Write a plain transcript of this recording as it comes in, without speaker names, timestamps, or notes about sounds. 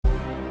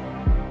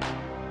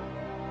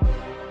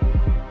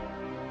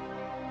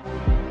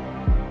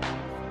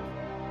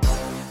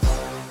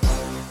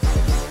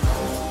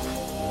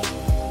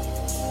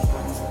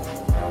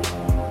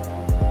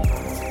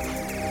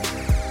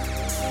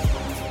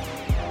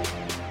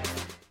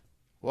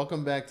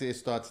Welcome back to It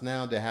Starts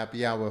Now, the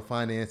happy hour of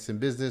finance and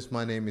business.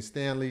 My name is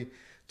Stanley.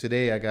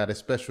 Today I got a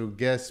special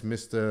guest,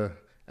 Mr.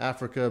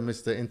 Africa,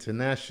 Mr.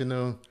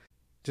 International.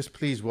 Just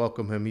please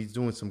welcome him. He's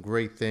doing some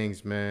great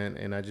things, man.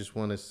 And I just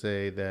want to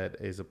say that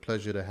it's a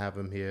pleasure to have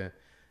him here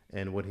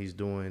and what he's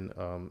doing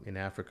in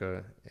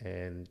Africa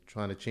and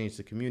trying to change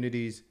the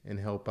communities and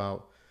help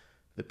out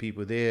the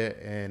people there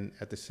and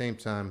at the same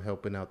time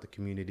helping out the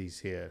communities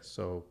here.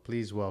 So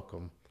please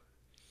welcome.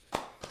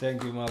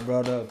 Thank you, my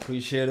brother.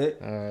 Appreciate it.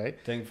 All right.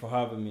 Thank you for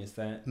having me,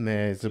 Stan.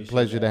 Man, it's a Appreciate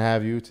pleasure to that.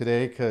 have you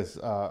today because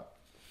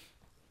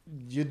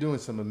you're doing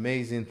some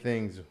amazing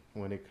things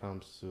when it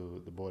comes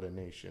to the Border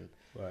Nation.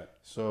 Right.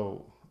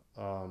 So,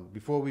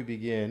 before we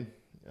begin,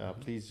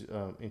 please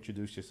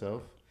introduce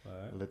yourself.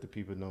 Right. Let the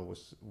people know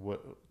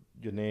what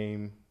your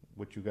name,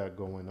 what you got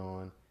going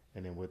on,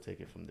 and then we'll take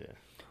it from there.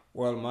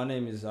 Well, my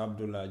name is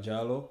Abdullah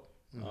Jallo.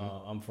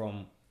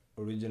 I'm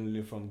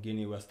originally from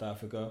Guinea, West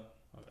Africa.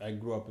 I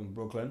grew up in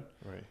Brooklyn,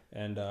 Right.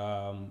 and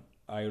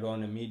I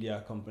run a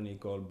media company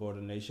called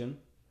Border Nation,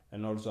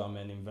 and also I'm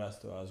an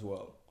investor as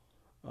well.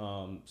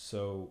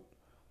 So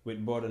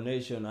with Border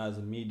Nation as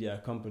a media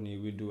company,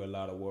 we do a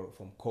lot of work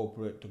from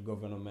corporate to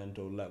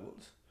governmental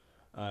levels.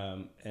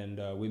 And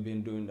we've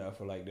been doing that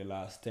for like the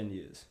last 10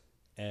 years.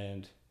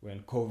 And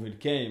when COVID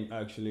came,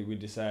 actually, we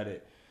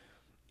decided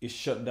it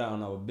shut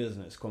down our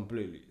business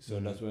completely. So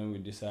that's when we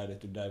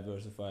decided to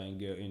diversify and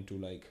get into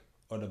like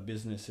other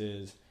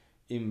businesses,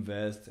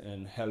 invest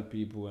and help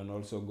people, and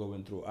also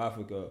going through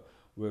Africa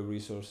where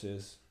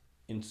resources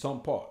in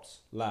some parts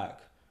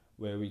lack,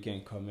 where we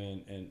can come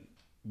in and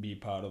be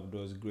part of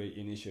those great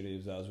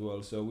initiatives as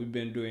well. So we've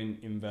been doing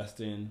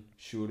investing,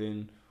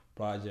 shooting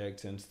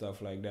projects and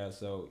stuff like that.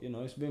 So,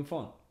 it's been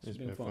fun. It's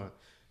been fun.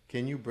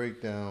 Can you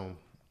break down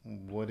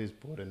what is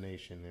Border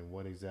Nation and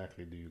what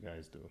exactly do you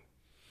guys do?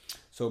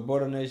 So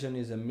Border Nation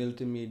is a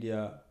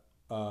multimedia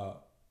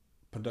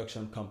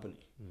production company.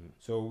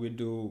 So we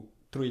do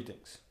three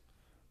things.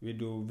 We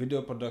do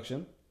video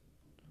production,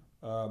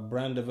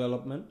 brand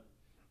development,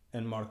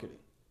 and marketing,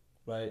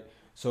 right?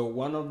 So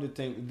one of the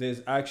things,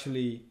 there's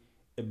actually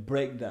a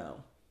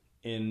breakdown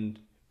in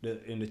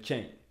the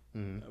chain,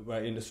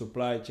 right, in the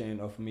supply chain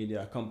of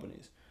media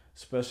companies,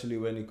 especially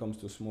when it comes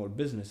to small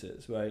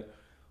businesses, right,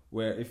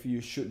 where if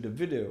you shoot the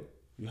video,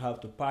 you have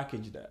to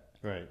package that,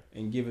 Right.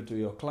 and give it to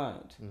your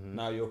client.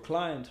 Now your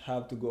client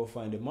have to go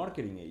find a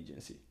marketing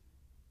agency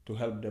to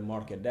help them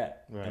market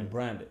that Right. and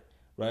brand it,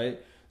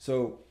 right?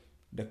 So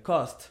the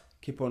cost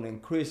keep on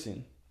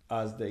increasing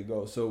as they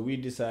go. So we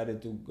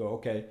decided to go,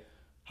 okay,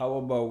 how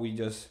about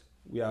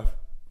we are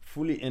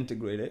fully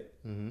integrated,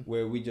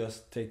 where we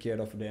just take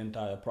care of the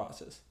entire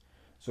process.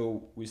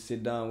 So we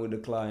sit down with the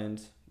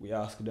clients, we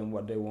ask them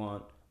what they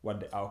want, what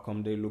the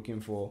outcome they're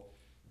looking for.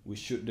 We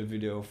shoot the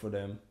video for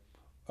them,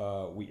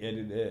 we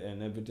edit it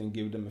and everything,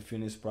 give them a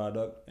finished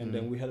product, and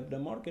then we help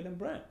them market and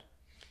brand.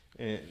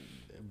 And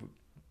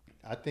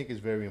I think it's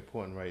very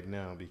important right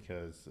now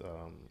because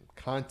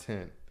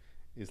content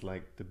is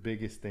like the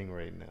biggest thing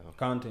right now.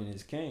 Content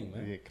is king,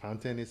 man. Yeah,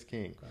 content is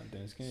king.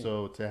 Content is king.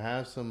 So to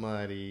have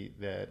somebody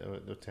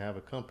or to have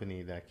a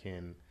company that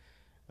can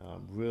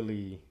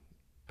really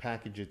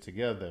package it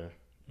together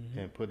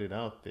and put it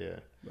out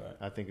there, Right.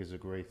 I think is a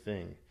great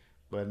thing.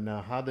 But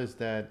now, how does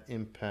that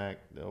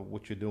impact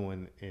what you're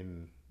doing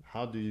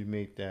how do you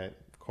make that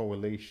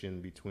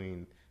correlation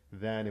between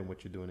that and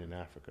what you're doing in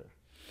Africa?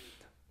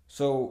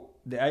 So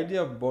the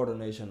idea of Border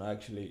Nation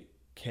actually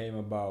came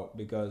about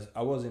because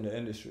I was in the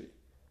industry,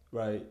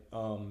 right?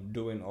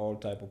 Doing all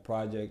type of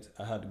projects.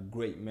 I had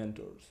great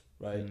mentors,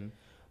 right?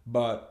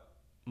 But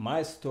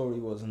my story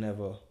was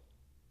never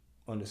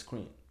on the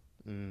screen,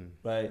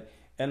 right?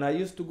 And I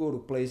used to go to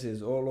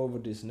places all over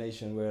this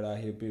nation where I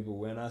hear people,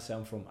 when I say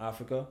I'm from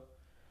Africa,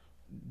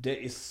 there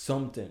is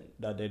something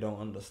that they don't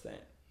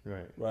understand.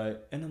 Right. Right.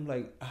 And I'm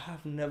like, I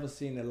have never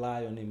seen a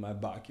lion in my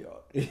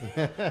backyard.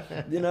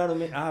 You know what I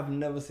mean? I have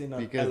never seen an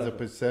Because the elephant.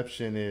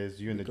 perception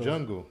is you're in the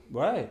jungle.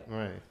 Right.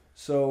 Right.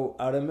 So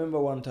I remember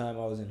one time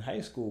I was in high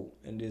school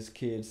and this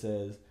kid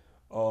says,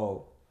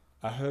 "Oh,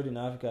 I heard in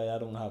Africa I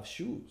don't have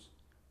shoes."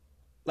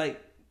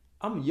 Like,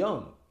 I'm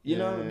young. You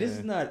know, this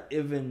is not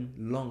even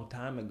long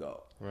time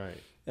ago. Right.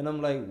 And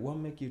I'm like, what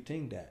make you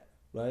think that?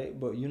 Right?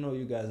 But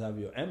you guys have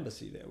your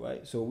embassy there,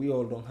 right? So we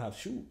all don't have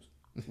shoes.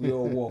 We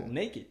all walk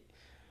naked.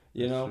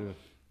 You That's know? true.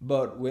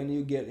 But when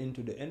you get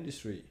into the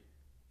industry,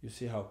 you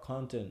see how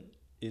content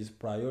is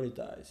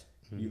prioritized.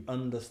 You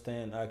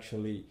understand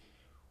actually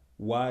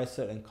why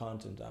certain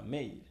content are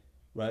made,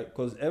 right?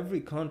 Because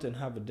every content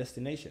have a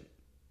destination.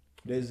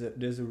 There's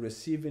a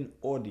receiving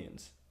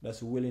audience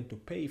that's willing to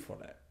pay for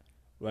that,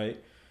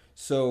 right?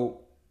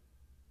 So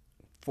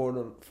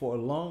for a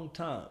long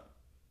time,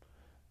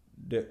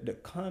 the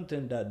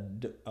content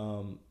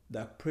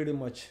that pretty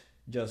much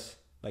just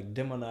like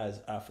demonize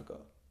Africa,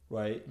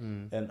 right?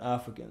 And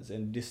Africans,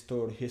 and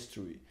distort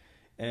history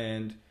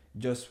and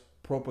just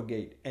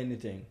propagate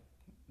anything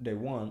they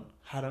want,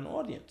 had an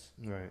audience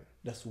Right.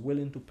 that's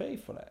willing to pay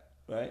for that,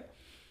 right?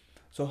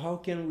 So how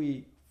can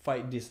we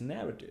fight this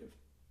narrative,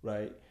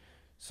 right?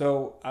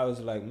 So I was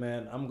like,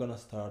 man, I'm gonna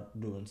start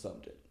doing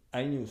something.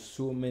 I knew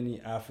so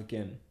many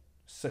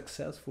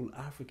successful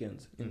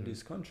Africans in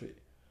this country,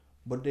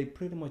 but they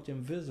pretty much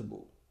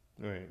invisible,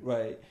 Right.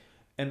 right?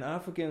 And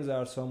Africans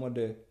are some of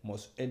the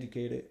most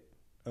educated,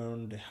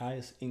 earn the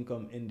highest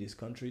income in this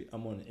country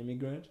among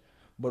immigrants,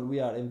 but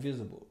we are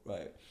invisible,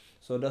 right?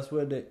 So that's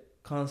where the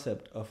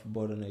concept of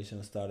Border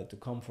Nation started to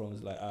come from.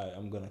 It's like,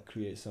 I'm gonna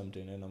create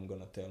something and I'm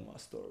gonna tell my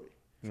story.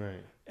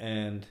 Right.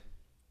 And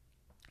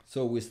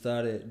so we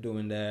started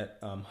doing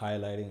that,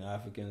 highlighting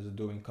Africans,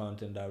 doing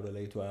content that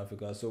relate to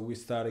Africa. So we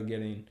started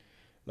getting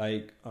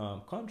like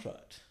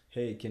contracts.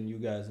 Hey, can you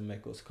guys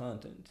make us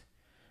content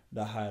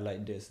that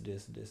highlight this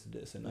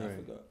in Right.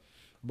 Africa?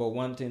 But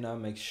one thing I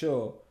make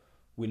sure,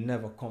 we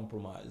never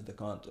compromise the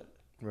content.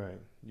 Right.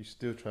 You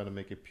still try to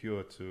make it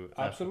pure to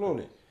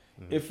Absolutely.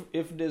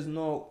 If there's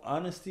no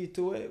honesty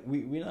to it,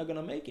 we're not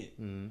gonna make it.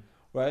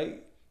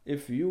 Right?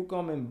 If you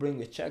come and bring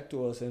a check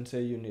to us and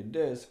say you need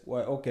this,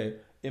 why okay,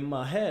 in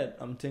my head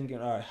I'm thinking,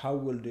 all right, how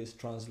will this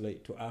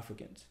translate to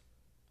Africans?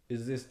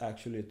 Is this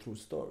actually a true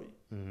story?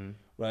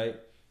 Right?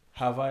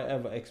 Have I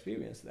ever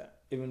experienced that?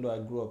 Even though I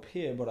grew up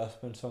here, but I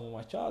spent some of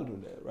my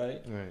childhood there,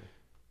 right? Right.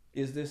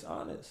 Is this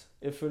honest?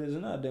 If it is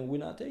not, then we're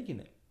not taking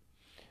it.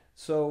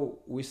 So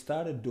we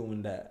started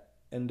doing that,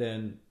 and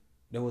then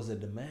there was a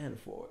demand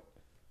for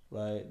it,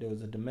 right? There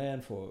was a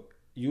demand for it,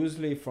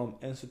 usually from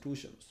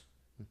institutions,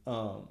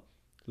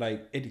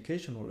 like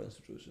educational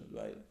institutions,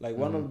 right? Like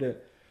one of the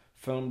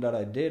film that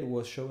I did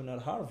was showing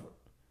at Harvard,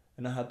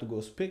 and I had to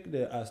go speak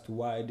there as to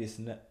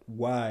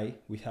why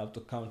we have to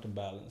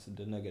counterbalance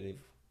the negative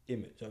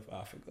image of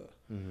Africa,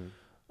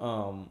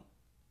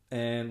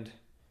 and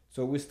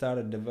so we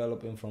started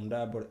developing from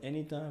that. But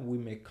anytime we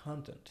make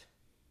content,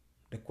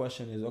 the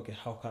question is, okay,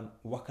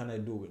 what can I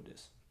do with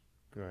this?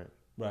 Right.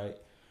 Right.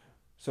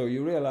 So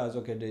you realize,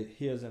 okay,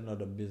 here's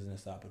another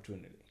business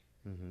opportunity.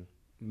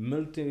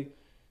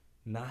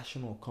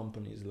 Multinational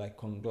companies like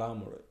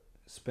conglomerate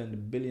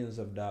spend billions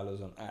of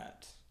dollars on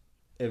ads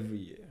every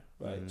year,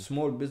 right?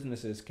 Small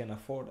businesses can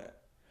afford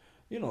that.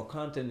 You know,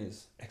 content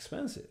is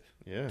expensive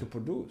to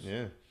produce.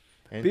 Yeah.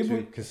 And People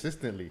to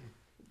consistently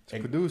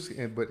produce,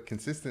 but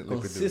consistently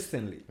produce.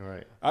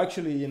 Right.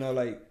 Actually, you know,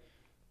 like,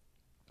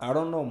 I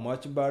don't know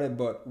much about it,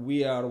 but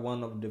we are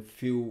one of the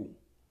few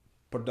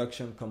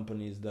production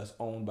companies that's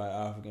owned by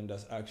African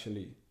that's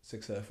actually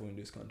successful in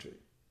this country,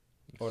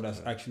 or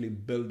that's actually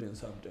building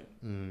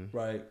something,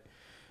 right?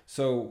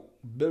 So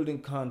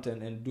building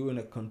content and doing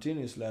it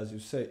continuously, as you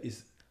say,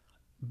 is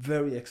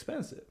very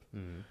expensive.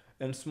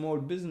 And small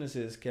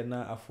businesses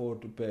cannot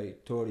afford to pay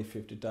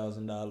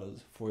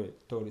 $50,000 for a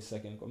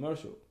 30-second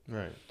commercial.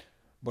 Right.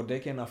 But they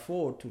can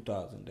afford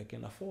 $2,000, they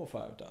can afford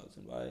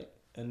 $5,000, right?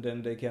 And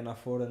then they can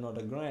afford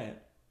another grant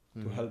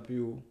to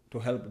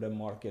help them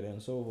market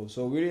and so forth.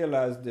 So we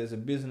realized there's a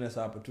business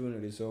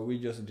opportunity, so we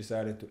just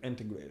decided to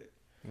integrate it.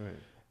 Right.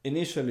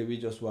 Initially, we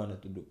just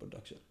wanted to do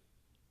production.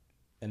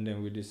 And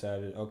then we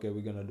decided, okay,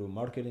 we're going to do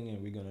marketing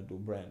and we're going to do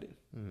branding.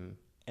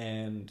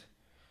 And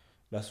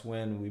that's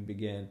when we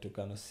began to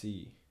kind of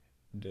see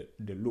the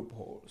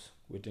loopholes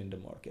within the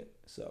market.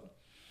 So,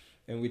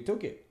 and we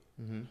took it.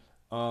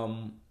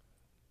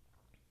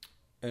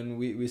 And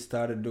we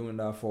started doing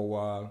that for a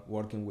while,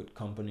 working with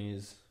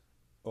companies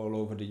all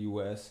over the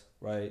US,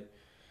 right?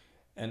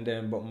 And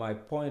then, but my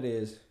point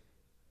is,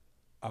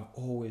 I've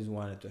always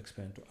wanted to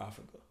expand to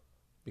Africa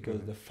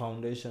because the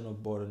foundation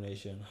of Border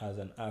Nation has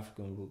an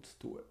African roots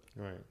to it.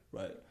 Right.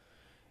 Right.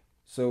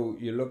 So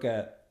you look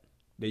at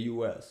the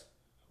US,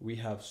 we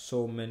have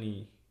so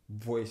many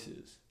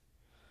voices.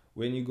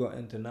 When you go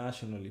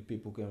internationally,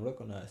 people can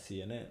recognize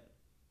CNN,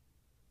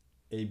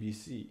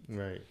 ABC,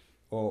 right,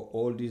 or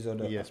all these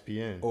other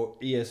ESPN, or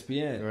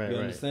ESPN. Right, you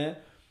understand?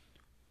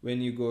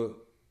 When you go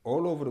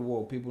all over the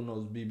world, people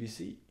knows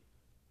BBC,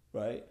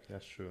 right?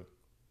 That's true.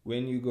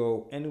 When you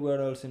go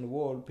anywhere else in the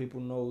world, people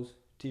knows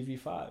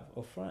TV5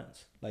 of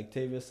France, like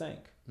TV5,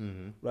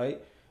 right?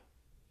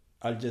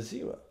 Al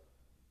Jazeera.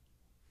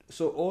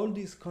 So all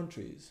these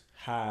countries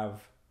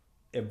have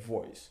a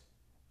voice.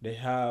 They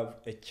have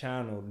a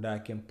channel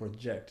that can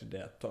project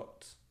their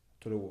thoughts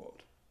to the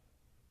world.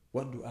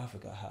 What do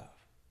Africa have?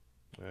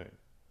 Right.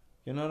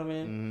 You know what I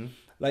mean?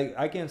 Like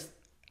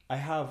I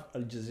have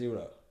Al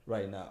Jazeera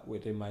right now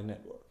within my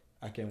network.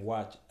 I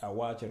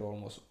watch it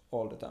almost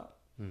all the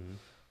time.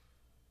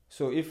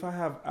 So if I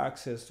have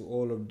access to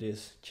all of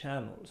these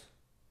channels,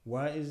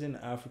 why isn't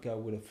Africa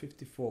with the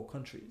 54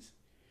 countries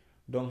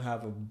don't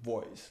have a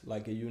voice,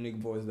 like a unique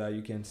voice that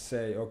you can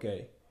say,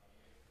 okay,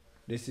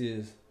 this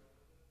is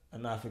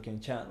an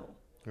African channel,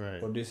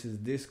 right, or this is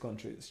this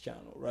country's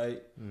channel,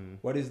 right?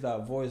 What is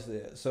that voice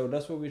there? So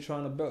that's what we're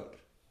trying to build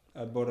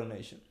at Border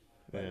Nation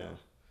right now.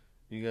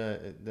 You got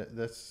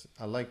that's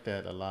I like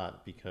that a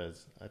lot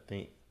because I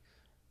think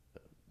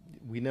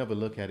we never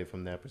look at it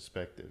from that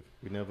perspective.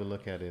 We never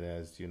look at it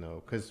as,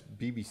 because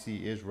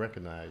BBC is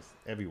recognized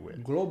everywhere.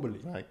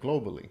 Globally. Right,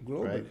 globally.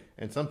 Right?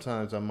 And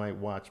sometimes I might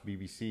watch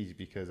BBC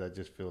because I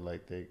just feel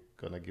like they're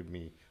going to give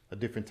me a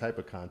different type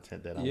of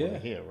content that I want to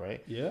hear,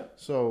 right? Yeah.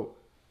 So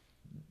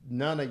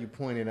now that you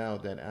pointed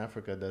out that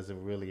Africa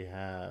doesn't really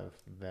have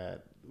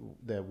that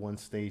one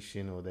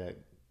station or that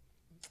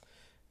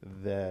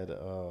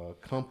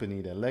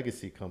company, that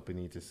legacy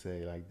company to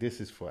say like this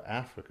is for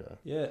Africa.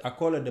 Yeah, I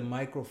call it the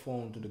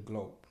microphone to the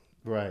globe.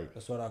 Right.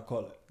 That's what I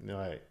call it.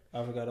 Right.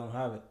 Africa don't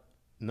have it.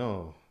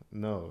 No,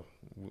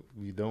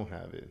 we don't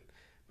have it.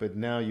 But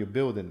now you're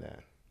building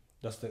that.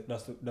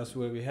 That's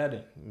where we're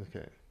heading.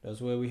 Okay. That's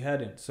where we're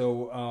heading.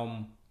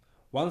 So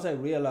once I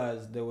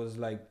realized there was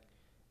like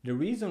the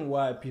reason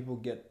why people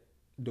get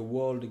the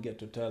world to get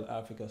to tell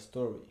Africa's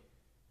story,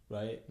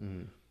 right?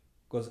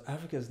 Because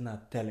Africa is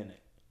not telling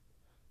it,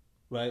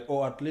 right?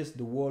 Or at least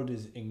the world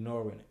is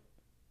ignoring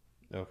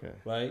it. Okay.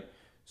 Right?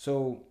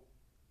 So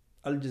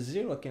Al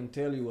Jazeera can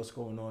tell you what's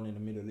going on in the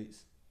Middle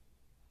East.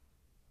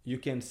 You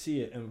can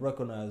see it and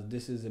recognize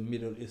this is a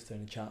Middle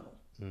Eastern channel.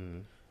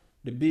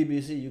 The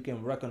BBC, you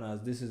can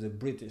recognize this is a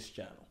British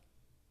channel,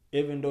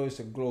 even though it's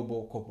a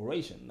global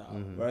corporation now,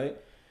 right?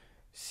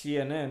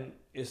 CNN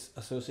is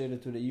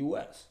associated to the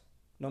US,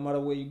 no matter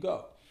where you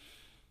go.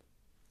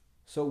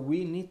 So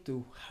we need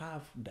to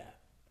have that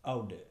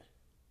out there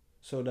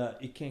so that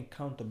it can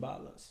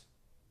counterbalance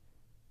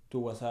to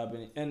what's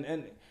happening.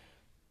 And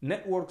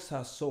networks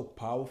are so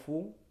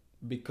powerful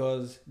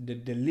because the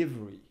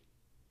delivery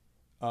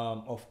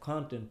of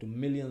content to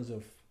millions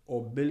of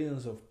or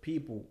billions of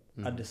people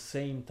at the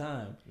same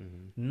time,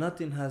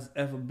 nothing has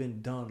ever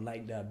been done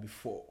like that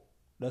before.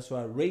 That's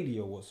why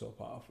radio was so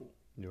powerful.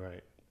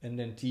 Right. And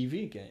then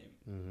TV came,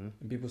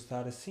 and people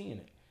started seeing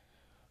it.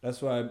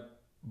 That's why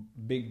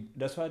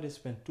they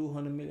spent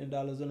 $200 million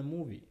on a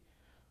movie,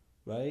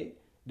 right?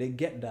 They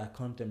get that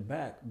content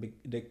back.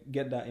 They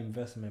get that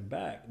investment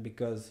back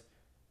because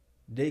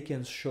they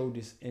can show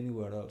this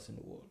anywhere else in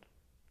the world,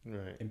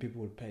 right? And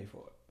people will pay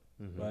for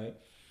it, right?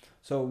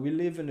 So we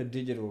live in a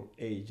digital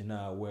age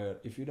now where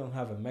if you don't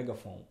have a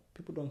megaphone,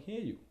 people don't hear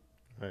you,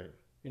 right?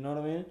 You know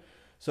what I mean?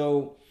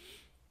 So,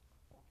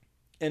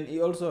 and it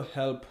also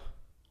help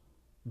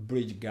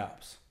bridge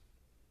gaps,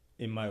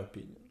 in my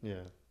opinion.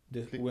 Yeah.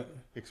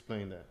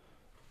 Explain that.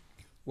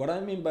 What I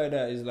mean by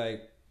that is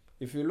like,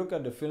 if you look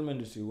at the film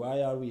industry,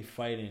 why are we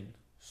fighting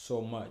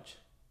so much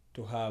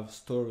to have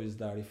stories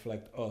that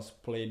reflect us,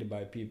 played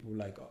by people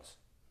like us?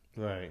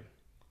 Right.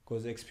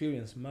 Because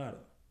experience matter,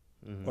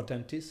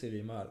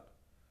 authenticity matter,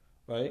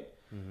 right?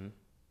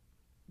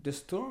 The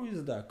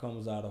stories that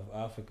comes out of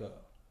Africa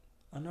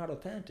are not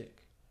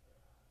authentic,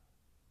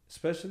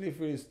 especially if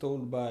it is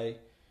told by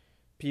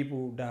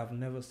people that have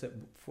never set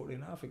foot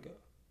in Africa.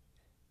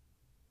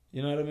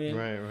 You know what I mean?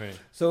 Right.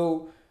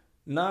 So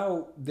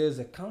now there's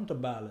a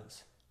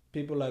counterbalance.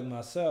 People like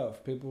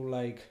myself, people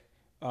like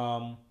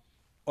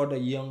other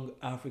young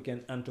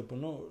African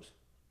entrepreneurs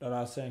that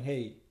are saying,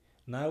 hey,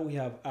 now we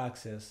have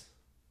access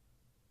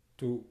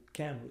to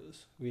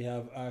cameras. We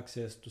have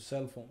access to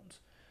cell phones.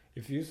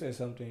 If you say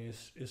something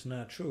is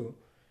not true,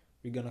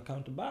 we're going to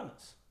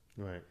counterbalance.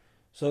 Right.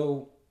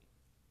 So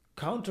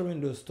countering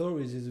those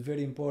stories is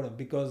very important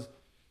because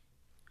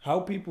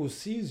how people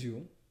sees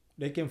you,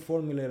 they can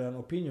formulate an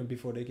opinion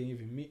before they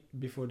even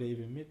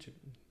meet you.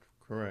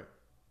 Correct.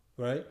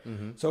 Right?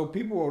 So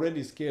people are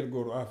already scared to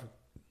go to Africa.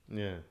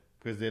 Yeah,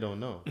 because they don't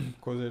know.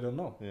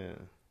 Yeah.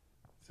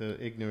 So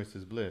ignorance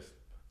is bliss.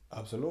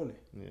 Absolutely.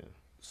 Yeah.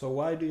 So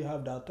why do you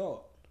have that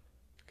thought?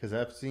 Because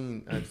I've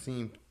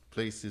seen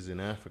places in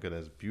Africa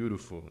that's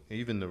beautiful.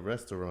 Even the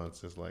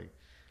restaurants is like,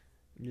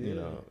 you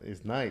know,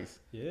 it's nice.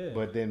 Yeah.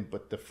 But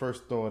the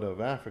first thought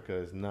of Africa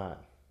is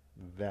not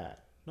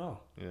that.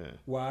 No. Yeah.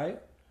 Why?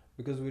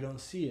 Because we don't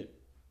see it.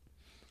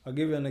 I'll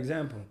give you an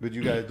example. But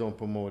you guys don't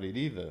promote it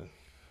either.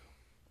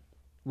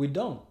 We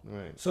don't.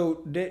 Right.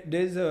 So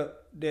there's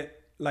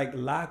like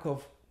lack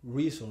of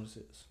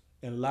resources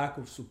and lack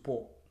of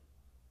support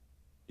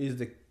is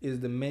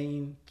the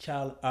main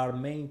our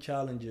main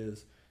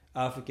challenges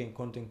African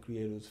content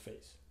creators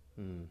face.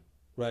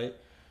 Right?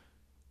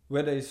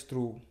 Whether it's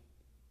through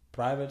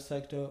private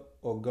sector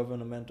or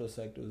governmental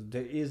sectors,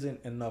 there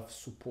isn't enough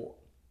support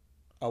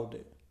out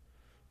there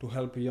to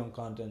help young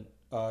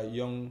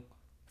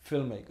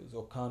filmmakers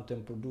or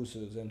content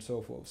producers and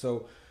so forth.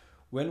 So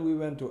when we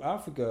went to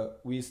Africa,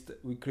 we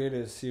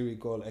created a series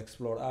called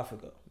Explore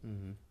Africa.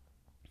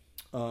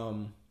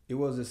 It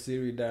was a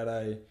series that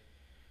I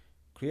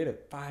created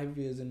 5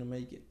 years in the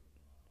making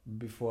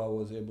before I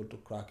was able to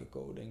crack a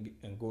code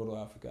and go to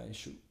Africa and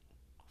shoot.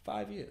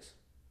 5 years.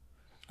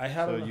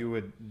 So you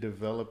were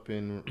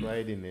developing,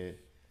 writing it.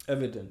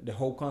 Everything, the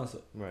whole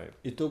concept. Right.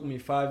 It took me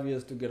 5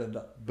 years to get it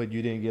done. But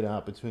you didn't get an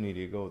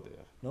opportunity to go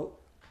there.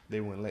 Nope. They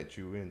wouldn't let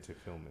you in to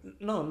film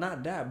it. No,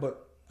 not that,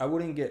 but I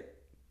wouldn't get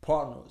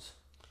partners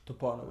to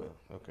partner with.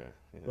 Okay.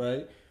 Yeah.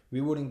 Right?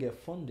 We wouldn't get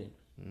funding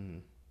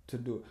to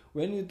do it.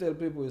 When you tell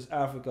people it's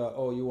Africa,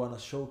 oh, you want to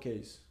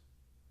showcase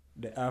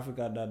the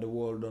Africa that the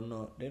world don't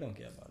know, they don't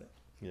care about it.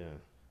 Yeah.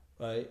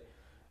 Right?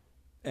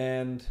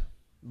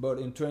 But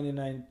in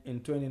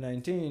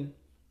 2019,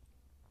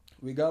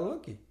 we got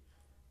lucky.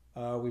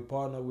 We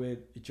partnered with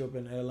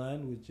Ethiopian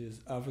Airlines, which is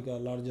Africa's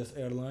largest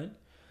airline.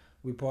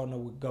 We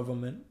partnered with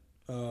government.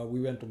 We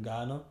went to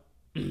Ghana.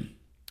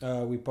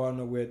 We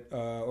partner with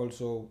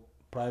also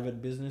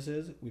private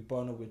businesses. We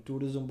partner with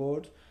tourism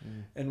boards,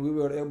 and we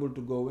were able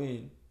to go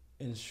in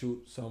and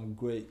shoot some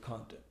great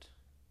content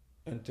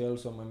and tell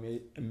some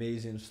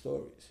amazing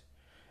stories.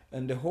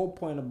 And the whole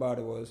point about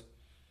it was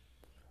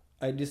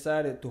I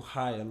decided to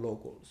hire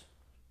locals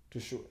to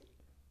shoot,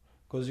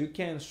 because you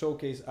can't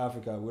showcase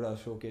Africa without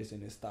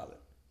showcasing its talent.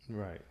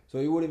 Right. So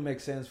it wouldn't make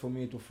sense for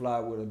me to fly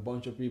with a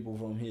bunch of people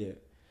from here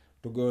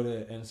to go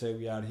there and say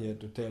we are here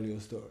to tell your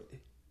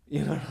story.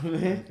 You know what I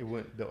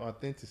mean? The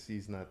authenticity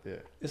is not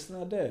there. It's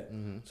not there.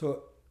 Mm-hmm.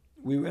 So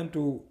we went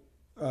to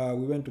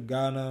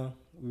Ghana,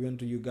 we went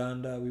to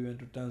Uganda, we went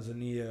to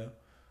Tanzania,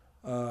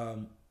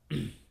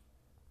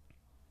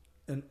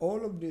 and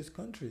all of these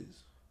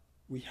countries,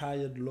 we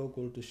hired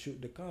local to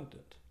shoot the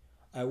content.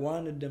 I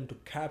wanted them to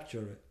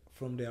capture it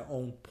from their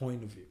own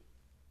point of view.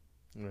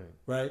 Right.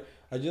 Right?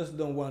 I just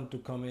don't want to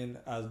come in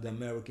as the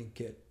American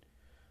kid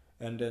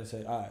and then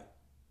say, all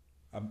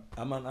right,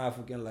 I'm an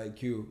African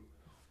like you,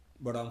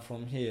 but I'm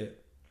from here.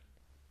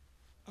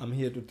 I'm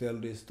here to tell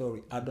this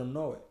story. I don't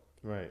know it.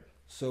 Right.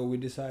 So we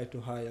decided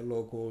to hire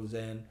locals,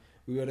 and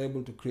we were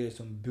able to create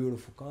some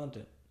beautiful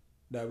content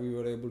that we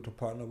were able to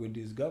partner with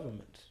these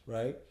governments,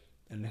 right?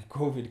 And then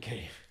COVID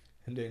came,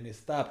 and then it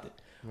stopped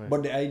it. Right.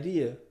 But the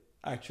idea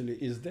actually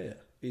is there.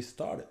 It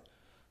started.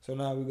 So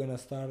now we're going to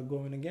start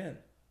going again.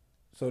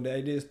 So the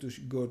idea is to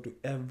go to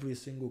every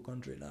single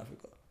country in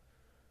Africa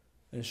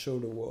and show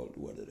the world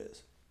what it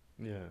is.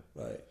 Yeah.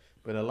 Right.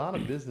 But a lot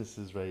of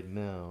businesses right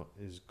now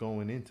is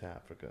going into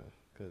Africa,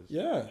 because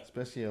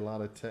especially a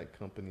lot of tech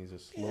companies are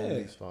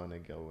slowly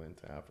starting to go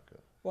into Africa.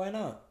 Why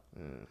not?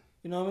 Yeah.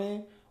 You know what I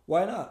mean?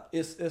 Why not?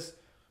 It's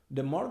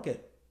the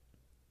market.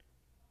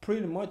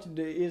 Pretty much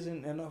there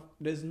isn't enough.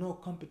 There's no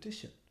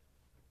competition.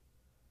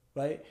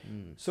 Right.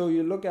 So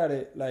you look at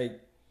it like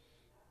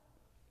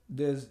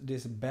there's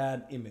this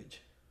bad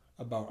image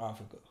about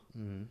Africa.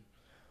 Mm-hmm.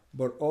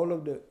 But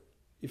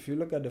if you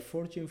look at the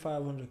Fortune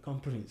 500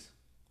 companies,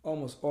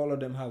 almost all of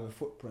them have a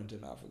footprint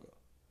in Africa.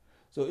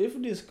 So if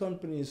this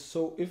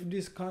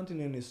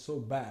continent is so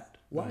bad,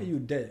 why are you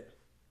there?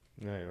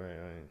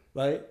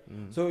 Right?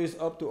 So it's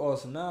up to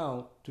us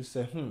now to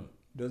say,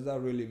 does that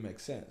really make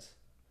sense?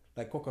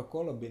 Like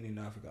Coca-Cola been in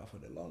Africa for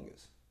the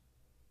longest.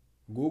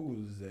 Google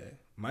is there.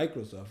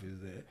 Microsoft is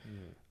there.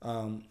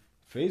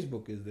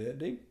 Facebook is there.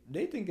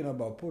 They thinking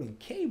about putting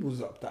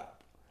cables up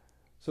top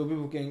so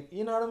people can,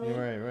 you know what I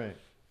mean? Right.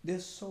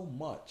 There's so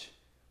much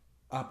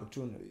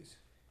opportunities.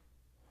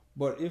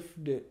 But if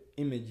the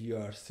image you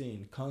are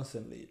seeing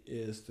constantly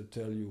is to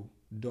tell you,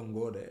 don't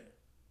go there,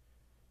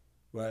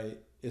 right?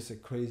 It's a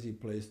crazy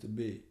place to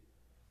be.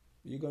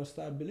 You're going to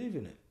start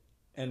believing it.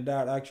 And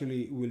that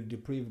actually will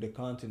deprive the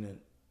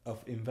continent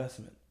of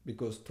investment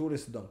because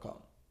tourists don't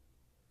come.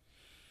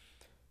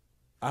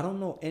 I don't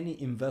know any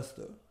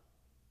investor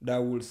that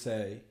will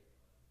say,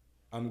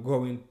 I'm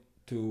going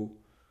to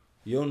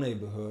your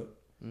neighborhood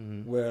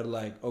where,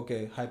 like,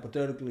 okay,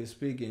 hypothetically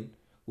speaking,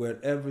 where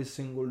every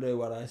single day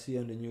what I see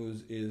on the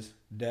news is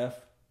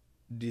death,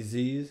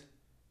 disease,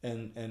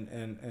 and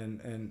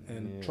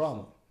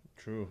trauma.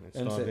 True.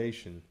 And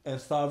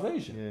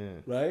starvation.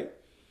 Yeah. Right?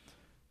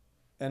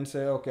 And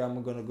say, okay,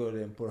 I'm going to go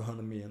there and put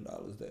 $100 million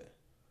there.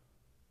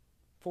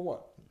 For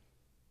what?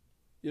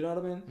 You know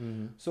what I mean?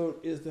 Mm-hmm. So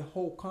it's the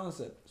whole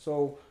concept.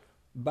 So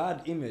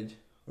bad image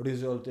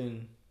result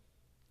in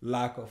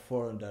lack of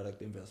foreign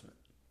direct investment.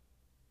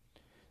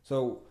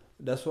 So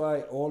that's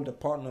why all the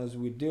partners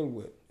we deal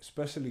with,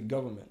 especially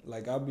government,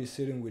 like I'll be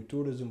sitting with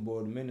tourism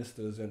board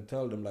ministers and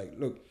tell them, like,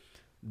 look,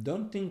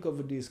 don't think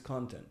of this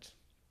content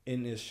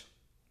in its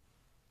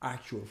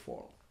actual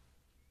form.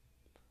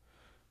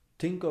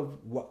 Think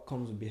of what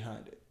comes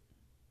behind it,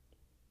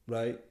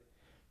 right?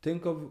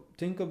 Think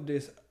of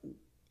this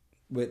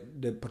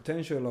with the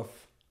potential of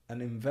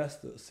an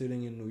investor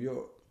sitting in New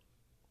York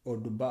or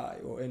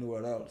Dubai or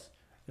anywhere else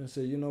and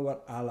say, you know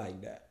what, I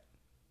like that.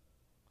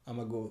 I'm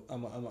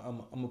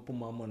gonna put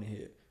my money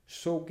here.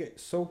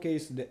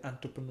 Showcase the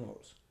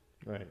entrepreneurs.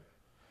 Right.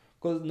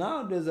 Because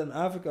now there's an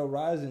Africa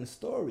Rising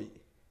story,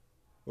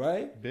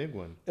 right? Big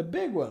one. A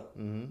big one.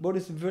 Mm-hmm. But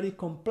it's very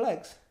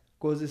complex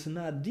because it's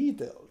not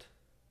detailed.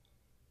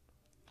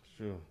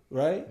 True.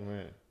 Right?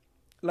 Right.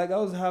 Like I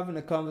was having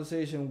a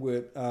conversation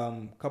with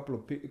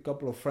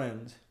couple of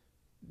friends.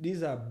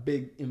 These are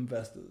big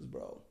investors,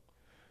 bro,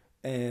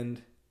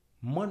 and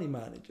money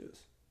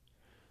managers.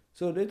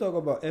 So they talk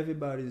about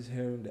everybody's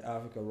hearing the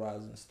Africa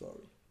Rising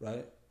story,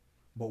 right?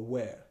 But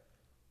where?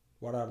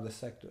 What are the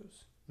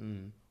sectors?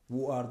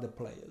 Who are the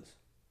players?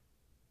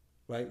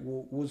 Right?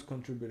 Who's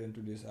contributing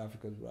to this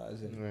Africa's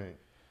Rising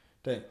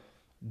thing?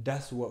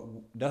 That's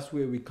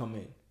where we come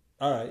in.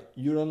 All right,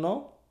 you don't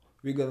know?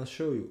 We're gonna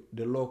show you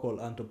the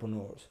local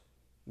entrepreneurs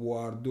who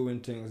are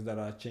doing things that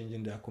are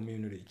changing their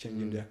community,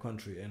 changing their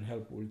country, and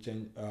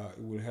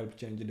will help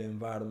change the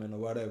environment or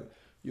whatever.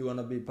 You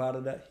wanna be part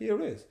of that? Here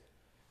it is.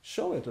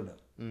 Show it to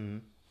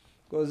them.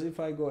 Because if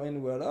I go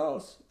anywhere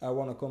else, I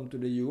wanna come to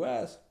the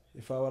U.S.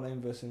 If I wanna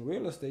invest in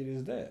real estate,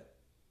 it's there.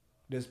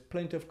 There's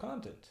plenty of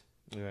content.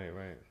 Right,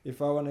 right.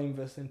 If I want to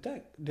invest in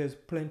tech, there's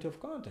plenty of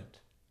content.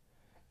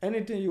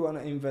 Anything you want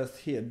to invest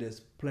here, there's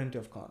plenty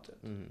of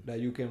content that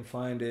you can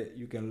find it,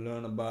 you can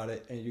learn about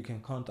it, and you can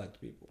contact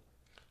people.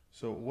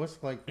 So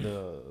what's like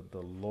the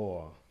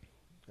law?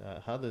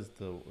 How does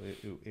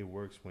it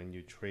works when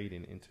you're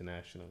trading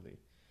internationally?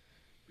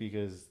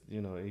 Because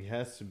it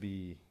has to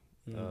be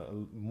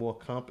more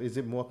Is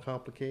it more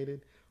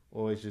complicated,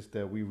 or it's just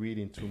that we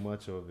reading too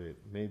much of it?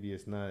 Maybe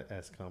it's not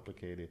as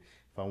complicated.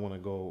 If I want to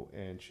go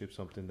and ship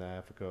something to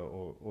Africa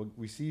or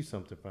receive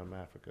something from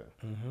Africa.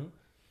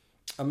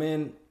 I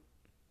mean,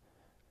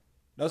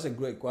 that's a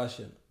great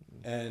question,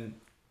 and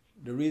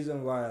the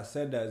reason why I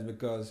said that is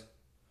because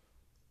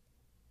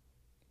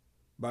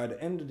by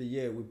the end of the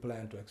year, we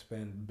plan to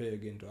expand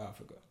big into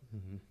Africa.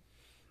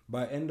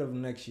 By end of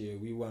next year,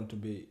 we want to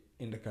be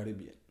in the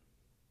Caribbean,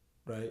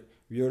 right?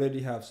 We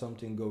already have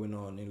something going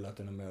on in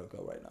Latin America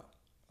right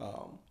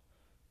now,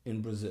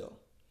 in Brazil.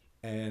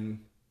 And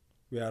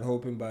we are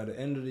hoping by the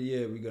end of the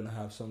year, we're going to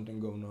have something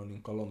going on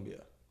in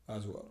Colombia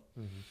as well.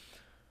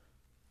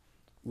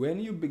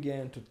 When you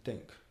begin to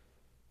think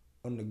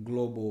on the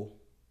global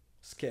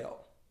scale,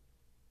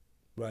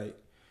 right,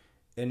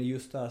 and you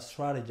start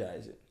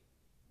strategizing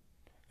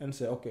and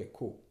say, okay,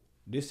 cool,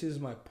 this is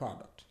my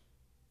product.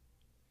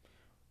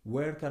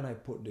 Where can I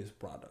put this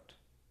product?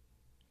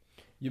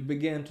 You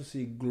begin to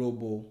see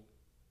global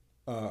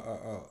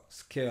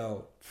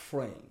scale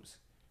frames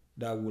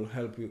that will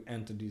help you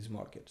enter these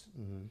markets.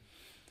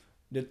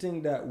 The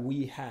thing that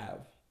we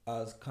have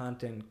as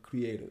content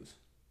creators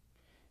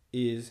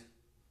is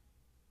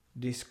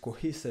this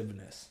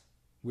cohesiveness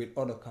with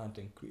other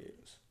content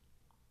creators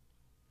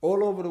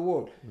all over the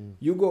world.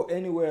 You go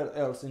anywhere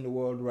else in the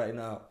world right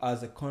now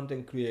as a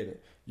content creator,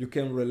 you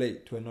can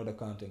relate to another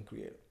content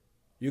creator.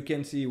 You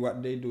can see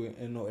what they do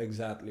and know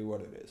exactly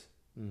what it is,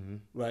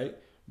 right?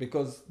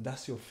 Because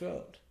that's your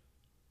field,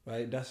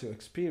 right? That's your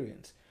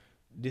experience.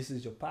 This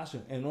is your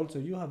passion, and also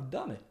you have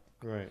done it,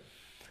 right?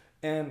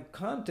 And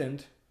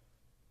content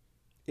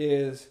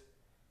is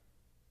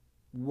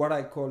what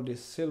I call the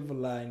silver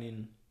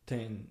lining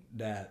thing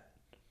that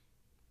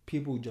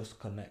people just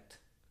connect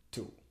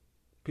to.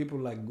 People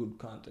like good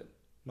content,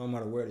 no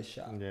matter where it's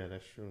shot. Yeah,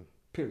 that's true.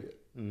 Period.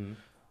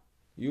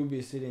 You'll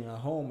be sitting at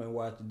home and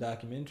watch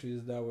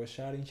documentaries that were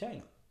shot in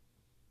China.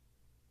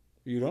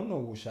 You don't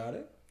know who shot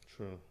it.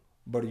 True.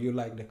 But you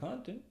like the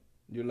content.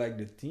 You like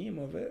the theme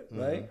of it,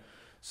 right?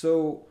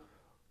 So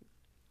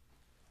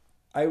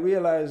I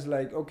realized,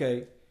 like,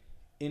 okay,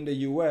 in the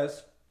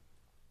US,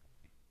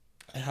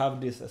 I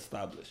have this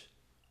established,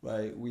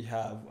 right? We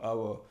have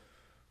our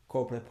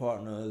corporate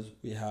partners.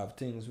 We have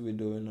things we're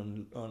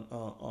doing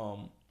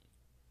on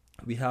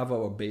we have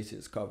our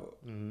bases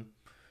covered.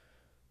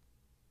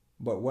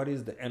 But what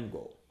is the end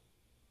goal?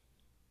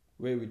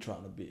 Where are we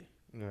trying to be?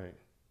 Right.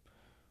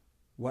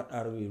 What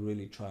are we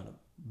really trying to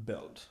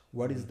build?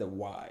 What is the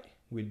why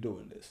we're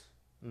doing this?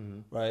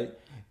 Right?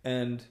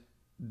 And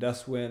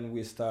that's when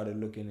we started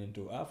looking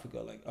into Africa.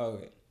 Like,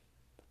 okay,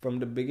 from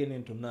the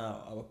beginning to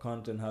now, our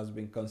content has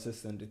been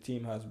consistent. The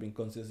team has been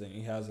consistent.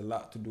 It has a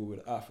lot to do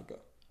with Africa.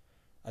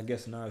 I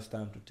guess now it's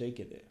time to take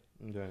it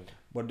there. Okay.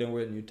 But then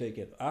when you take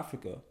it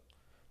Africa,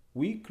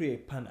 we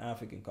create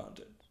Pan-African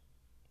content.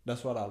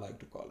 That's what I like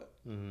to call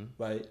it,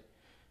 right?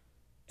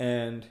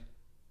 And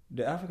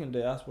the African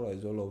diaspora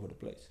is all over the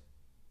place,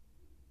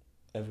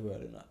 everywhere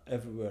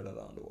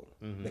around the world.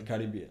 The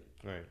Caribbean,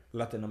 right?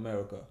 Latin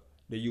America,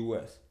 the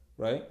US,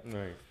 right?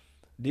 Right.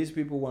 These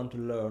people want to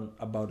learn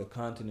about the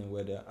continent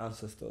where their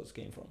ancestors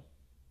came from.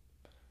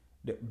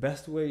 The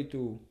best way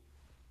to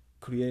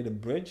create a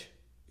bridge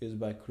is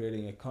by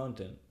creating a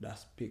content that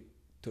speaks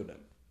to them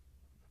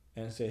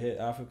and say, hey,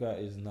 Africa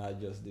is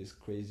not just this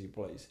crazy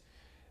place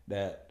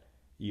that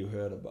you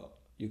heard about.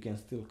 You can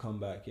still come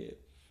back here.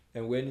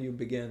 And when you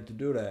begin to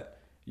do that,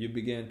 you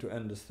begin to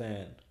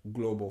understand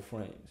global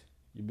frames.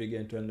 You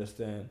begin to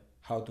understand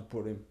how to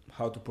put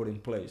in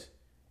place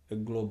a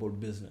global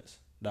business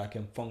that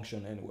can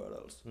function anywhere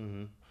else.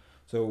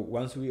 So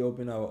once we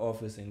open our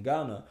office in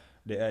Ghana,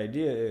 the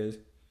idea is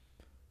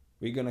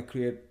we're gonna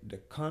create the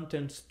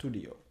content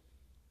studio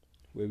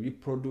where we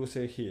produce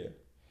it here,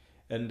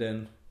 and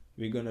then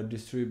we're gonna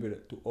distribute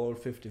it to all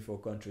 54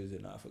 countries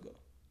in Africa.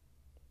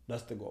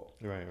 That's the goal.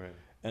 Right.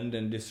 And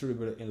then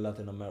distribute it in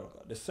Latin America.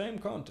 The same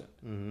content,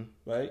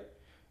 right?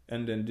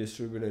 And then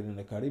distribute it in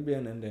the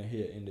Caribbean and then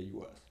here in the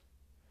US.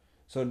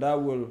 So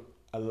that will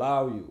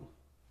allow you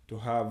to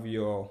have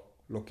your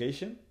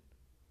location,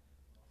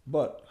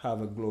 but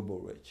have a global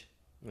reach.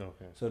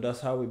 Okay. So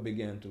that's how we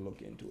began to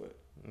look into it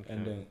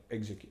and then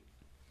execute.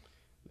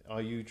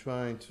 Are you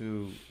trying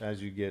to,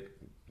 as you get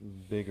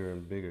bigger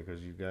and bigger,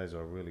 because you guys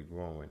are really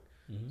growing,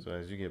 so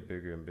as you get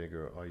bigger and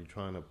bigger, are you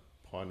trying to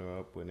partner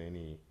up with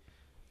any,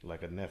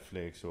 like a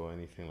Netflix or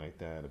anything like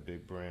that, a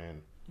big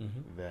brand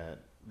that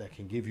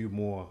can give you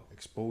more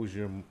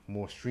exposure,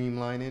 more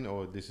streamlining,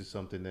 or this is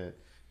something that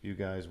you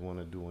guys want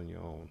to do on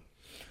your own?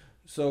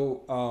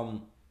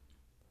 So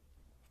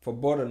for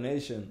Border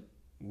Nation,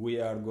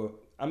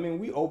 I mean,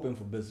 we open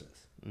for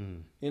business.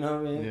 Mm. You know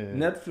what I mean?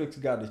 Yeah. Netflix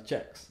got the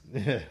checks,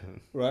 Yeah.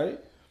 right?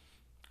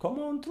 Come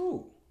on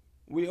through.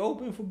 We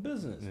open for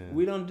business. Yeah.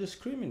 We don't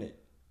discriminate.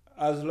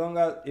 As long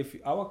as if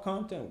our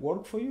content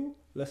work for you,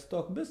 let's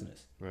talk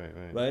business, Right.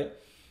 Right.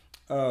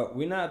 right?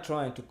 We're not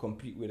trying to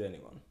compete with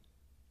anyone,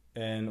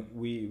 and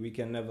we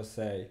can never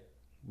say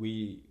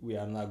we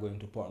are not going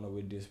to partner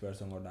with this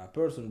person or that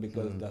person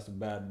because that's a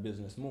bad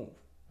business move.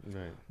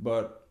 Right.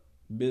 But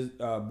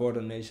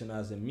Border Nation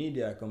as a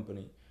media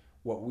company,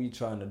 what we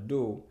trying to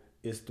do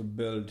is to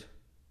build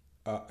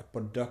a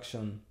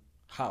production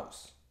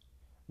house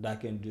that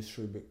can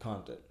distribute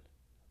content,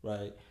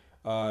 right?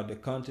 The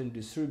content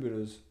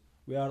distributors,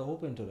 we are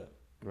open to them.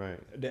 Right.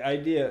 The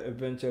idea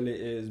eventually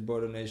is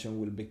Border Nation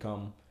will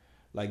become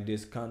like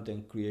this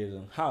content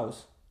creation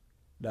house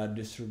that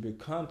distribute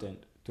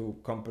content to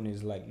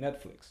companies like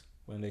Netflix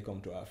when they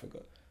come to Africa,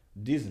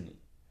 Disney,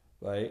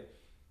 right?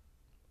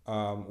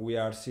 We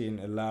are seeing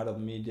a lot of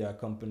media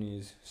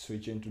companies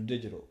switching to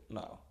digital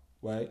now,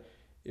 right?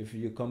 If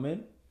you come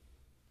in,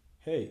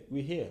 hey,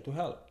 we're here to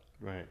help.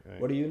 Right. Right.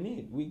 What do you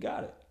need? We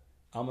got it.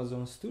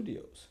 Amazon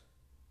Studios,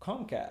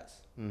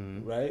 Comcast,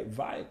 right?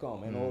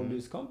 Viacom, and all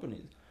these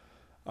companies.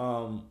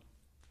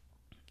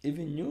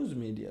 Even news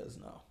medias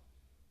now,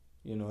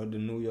 you know, the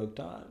New York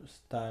Times,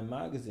 Time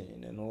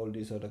Magazine, and all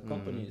these other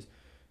companies,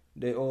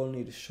 they all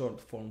need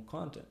short form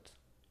content.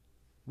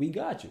 We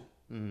got you.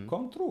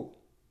 Come through,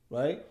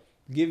 right?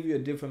 Give you a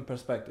different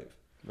perspective.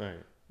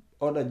 Right.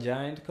 Other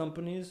giant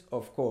companies,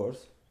 of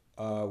course,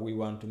 we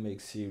want to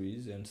make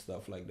series and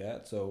stuff like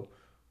that. So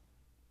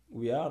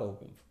we are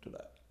open to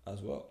that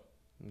as well.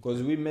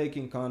 Because we're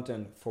making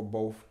content for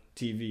both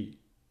TV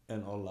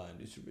and online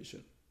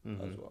distribution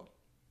as well.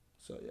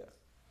 So, yeah.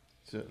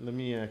 So let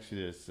me ask you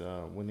this: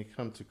 when it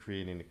comes to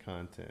creating the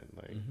content,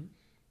 like,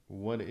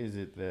 what is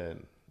it that,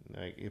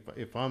 like,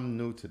 if I'm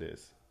new to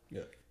this,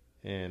 Yeah.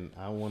 and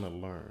I want to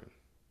learn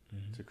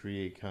to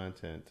create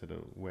content to the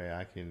where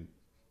I can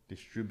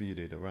distribute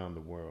it around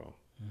the world,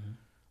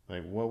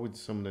 like, what would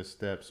some of the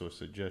steps or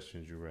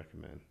suggestions you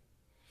recommend?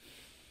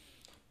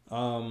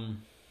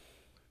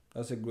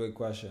 That's a great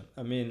question.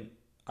 I mean,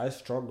 I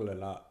struggle a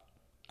lot.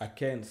 I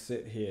can't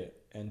sit here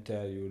and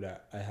tell you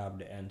that I have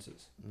the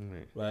answers,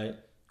 right?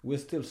 We're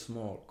still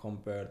small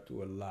compared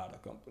to a lot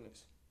of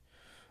companies.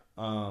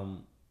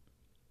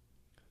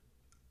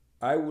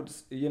 I would,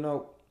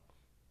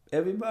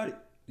 everybody,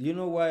 you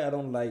know why I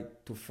don't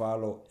like to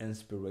follow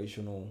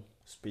inspirational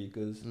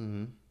speakers?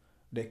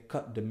 They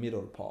cut the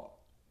middle part.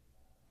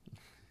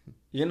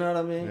 You know what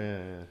I mean?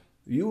 Yeah.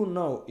 You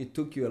know it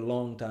took you a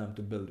long time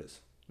to build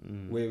this,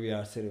 where we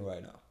are sitting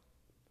right now.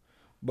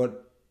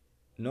 But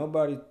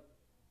nobody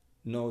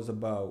knows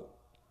about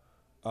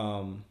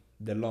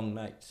the long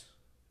nights,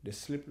 the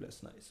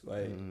sleepless nights,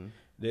 right?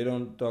 They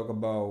don't talk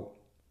about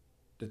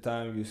the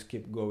time you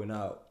skip going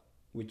out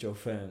with your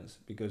friends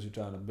because you're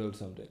trying to build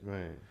something.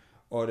 Right.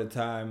 Or the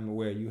time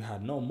where you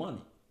had no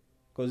money.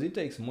 Because it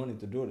takes money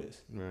to do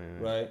this.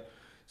 Right?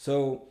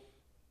 So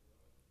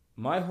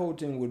my whole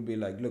thing would be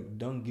like, look,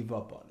 don't give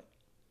up on it.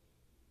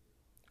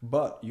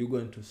 But you're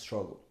going to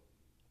struggle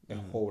a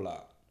whole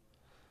lot.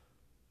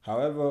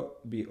 However,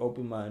 be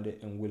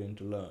open-minded and willing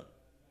to learn.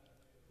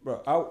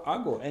 Bro,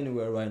 I'll go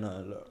anywhere right now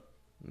and learn.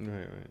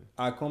 Right.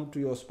 I come to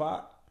your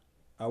spot,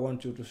 I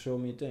want you to show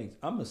me things.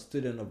 I'm a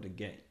student of the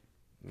game.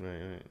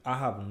 Right. I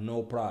have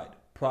no pride.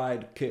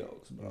 Pride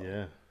kills, bro.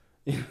 Yeah.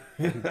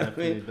 It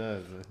definitely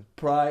does. Man.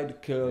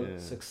 Pride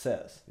kills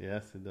success.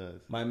 Yes, it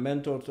does. My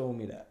mentor told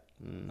me that.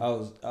 I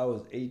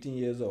was 18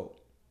 years old.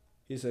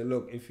 He said,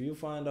 look, if you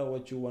find out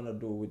what you want to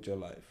do with your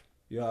life,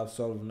 you have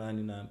solved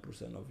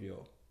 99% of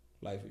your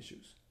life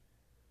issues.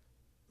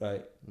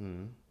 Right?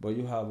 But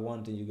you have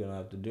one thing you're going to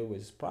have to deal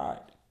with is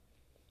pride.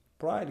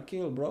 Pride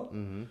kills, bro.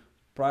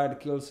 Pride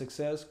kills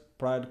success.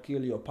 Pride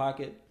kills your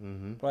pocket.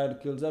 Pride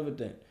kills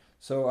everything.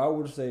 So I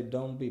would say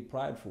don't be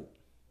prideful.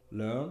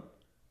 Learn,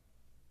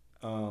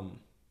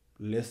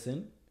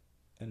 listen,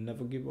 and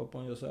never give up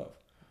on yourself.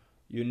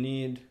 You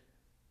need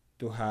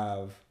to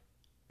have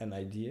an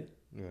idea.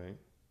 Right.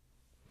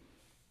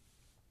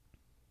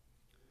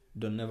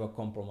 Don't never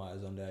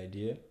compromise on the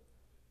idea.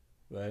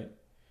 Right?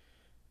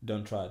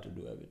 Don't try to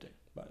do everything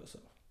by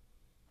yourself.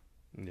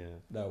 Yeah.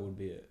 That would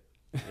be it.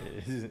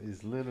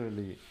 It's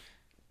literally,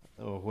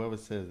 or whoever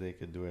says they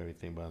could do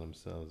everything by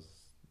themselves,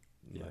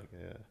 Yeah. like,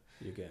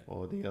 You can.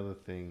 Or the other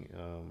thing,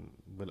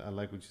 but I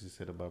like what you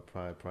said about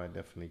pride. Pride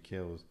definitely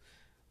kills.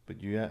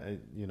 But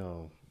you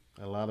know,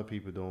 a lot of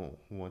people don't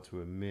want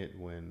to admit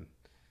when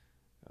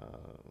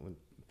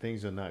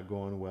things are not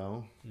going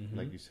well,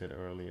 like you said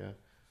earlier,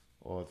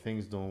 or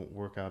things don't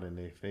work out in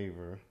their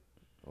favor,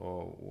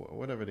 or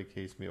whatever the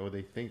case may, or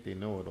they think they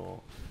know it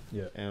all,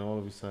 and all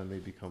of a sudden they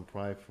become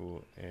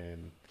prideful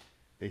and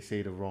they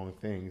say the wrong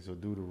things or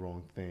do the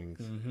wrong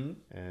things,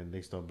 and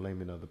they start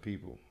blaming other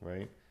people,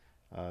 right?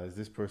 Is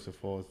this person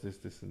fault? Is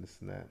this, and this,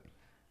 and that?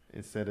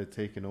 Instead of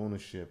taking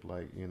ownership,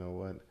 like, you know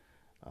what,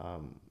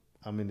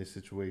 I'm in this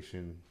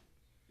situation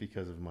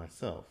because of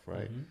myself,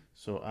 right?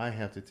 So I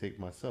have to take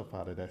myself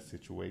out of that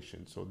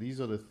situation. So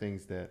these are the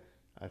things that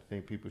I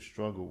think people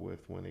struggle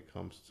with when it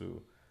comes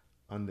to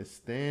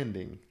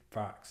understanding.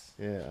 Facts.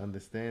 Yeah,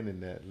 understanding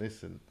that.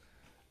 Listen,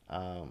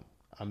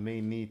 I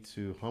may need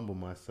to humble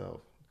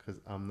myself because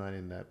I'm not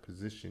in that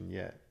position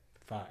yet.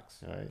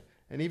 Facts. Right.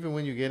 And even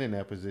when you get in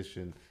that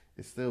position,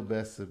 it's still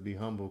best to be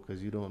humble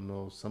because you don't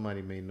know,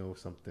 somebody may know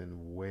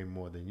something way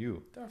more than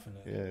you.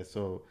 Definitely. Yeah.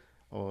 So,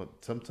 or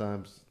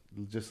sometimes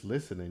just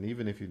listening,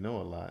 even if you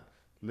know a lot,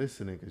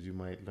 listening because you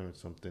might learn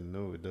something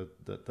new.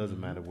 That doesn't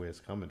matter where it's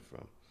coming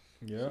from.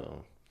 Yeah.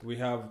 So, we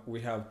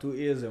have 2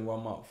 ears and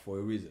 1 mouth for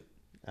a reason.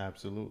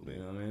 absolutely. You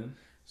know what I mean?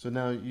 So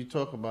now you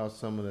talk about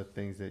some of the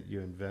things that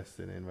you're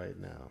investing in right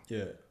now.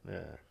 Yeah.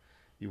 Yeah.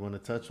 You want to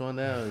touch on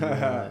that?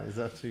 Or it's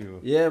up to you.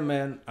 Yeah,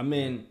 man. I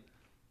mean,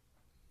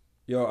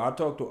 yo, I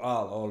talk to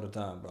Al all the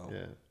time, bro.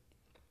 Yeah.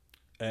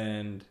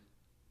 And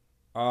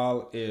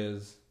Al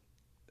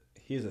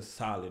he's a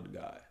solid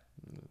guy,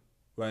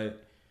 right?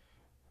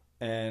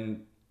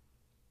 And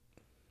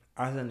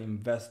as an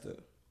investor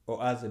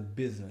or as a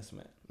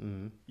businessman,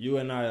 you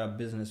and I are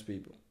business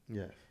people.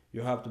 Yeah.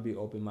 You have to be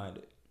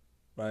open-minded,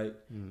 right?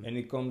 And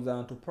it comes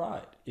down to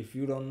pride. If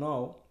you don't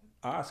know,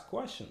 ask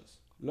questions,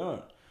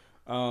 learn.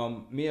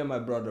 Me and my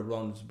brother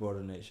run this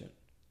Border Nation,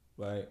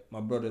 right?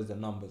 My brother is a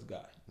numbers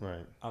guy.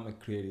 Right. I'm a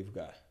creative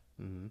guy.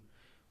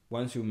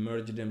 Once you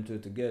merge them two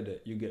together,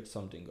 you get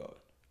something going.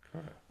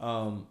 Correct.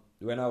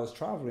 When I was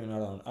traveling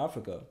around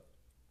Africa,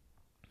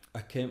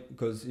 I came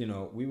because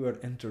we were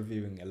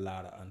interviewing a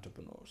lot of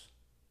entrepreneurs,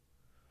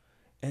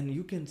 and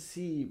you can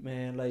see,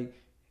 man, like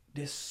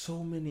there's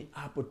so many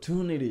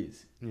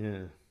opportunities.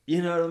 Yeah.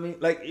 You know what I mean?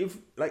 Like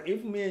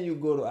if me and you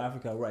go to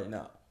Africa right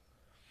now,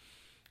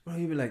 bro,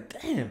 you'd be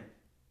like, damn,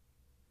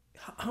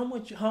 how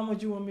much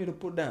you want me to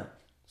put down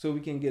so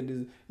we can get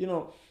this?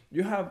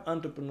 You have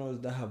entrepreneurs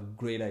that have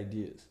great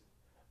ideas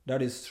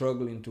that is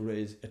struggling to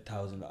raise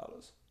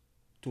 $1,000,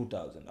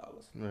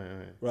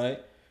 $2,000, right?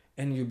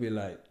 And you be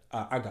like,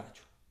 I got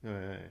you.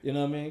 Right. You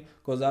know what I mean?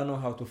 Because I know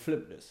how to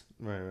flip this.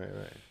 Right.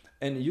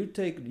 And you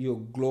take your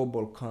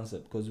global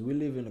concept, because we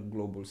live in a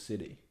global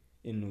city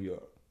in New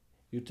York.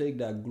 You take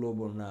that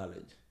global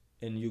knowledge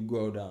and you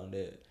go down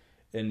there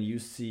and you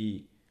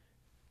see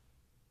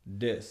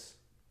this,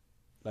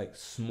 like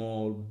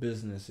small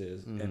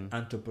businesses and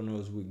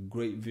entrepreneurs with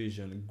great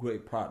vision,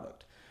 great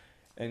product.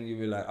 And you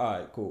be like, all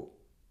right, cool.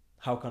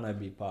 How can I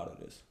be part of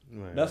this?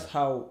 Right. That's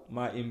how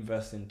my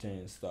investing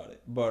thing started.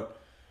 But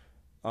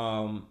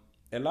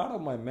a lot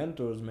of my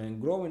mentors, man,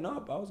 growing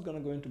up, I was going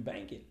to go into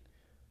banking.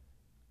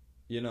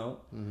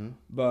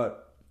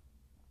 But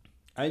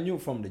I knew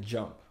from the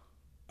jump,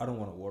 I don't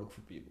want to work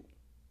for people.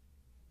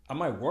 I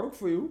might work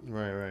for you,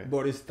 Right.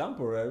 but it's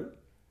temporary.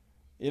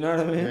 You know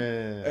what I mean?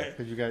 Yeah,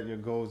 because you got your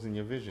goals and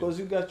your vision. Because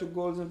you got your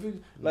goals and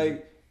vision.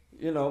 Like,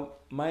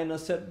 minor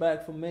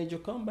setback for major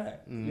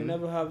comeback. You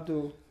never have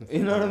to,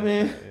 you know what I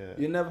mean? Yeah.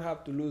 You never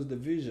have to lose the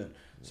vision.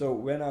 So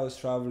when I was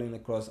traveling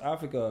across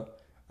Africa,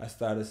 I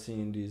started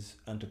seeing these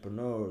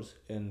entrepreneurs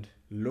and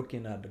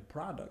looking at the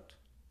product.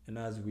 And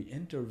as we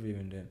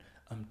interviewing them,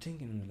 I'm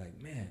thinking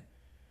like, man,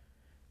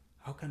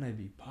 how can I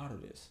be part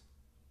of this?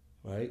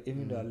 Right?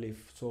 Even though I live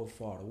so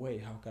far away,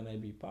 how can I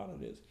be part of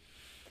this?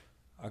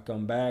 I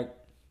come back,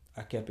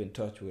 I kept in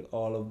touch with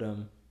all of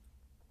them.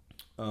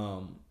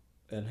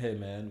 And hey,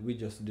 man, we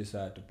just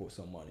decided to put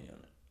some money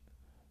on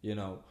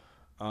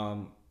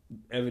it.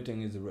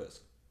 Everything is a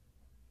risk,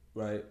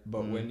 right?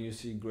 But when you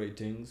see great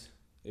things,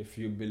 if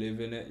you believe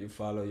in it, you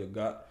follow your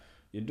gut,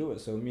 you do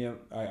it. So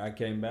I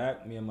came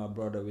back, me and my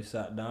brother, we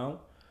sat down,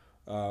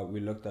 we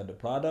looked at the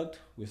product,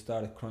 we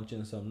started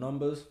crunching some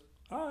numbers.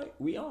 All right,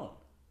 we on.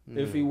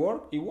 If it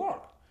work, it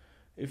work.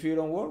 If it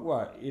don't work,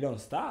 why? It don't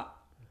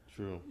stop.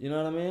 True. You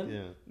know what I mean?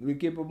 Yeah. We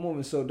keep it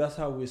moving. So that's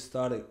how we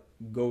started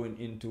going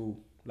into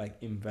like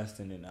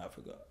investing in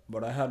Africa.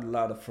 But I had a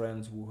lot of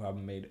friends who have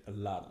made a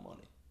lot of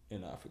money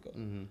in Africa,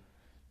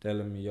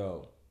 telling me,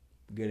 yo,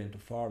 get into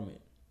farming,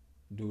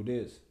 do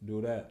this, do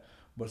that.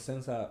 But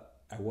since I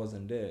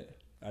wasn't there,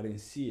 I didn't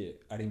see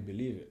it, I didn't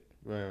believe it.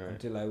 Right.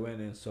 Until I went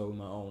and saw with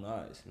my own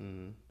eyes.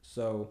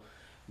 So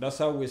that's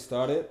how we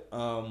started.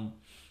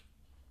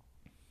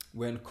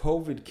 When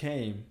COVID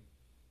came,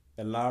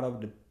 a lot of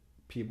the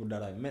people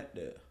that I met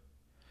there,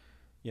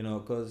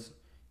 because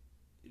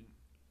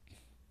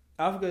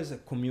Africa is a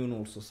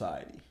communal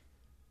society,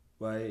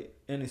 right?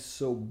 And it's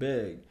so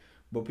big,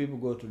 but people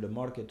go to the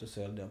market to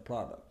sell their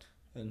product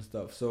and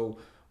stuff. So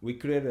we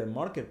created a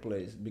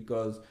marketplace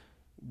because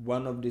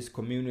one of these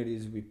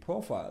communities we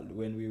profiled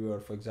when we were,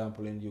 for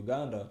example, in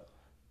Uganda,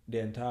 the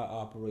entire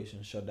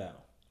operation shut down.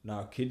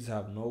 Now kids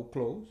have no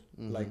clothes,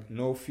 like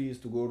no fees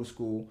to go to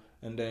school,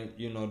 and then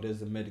there's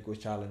the medical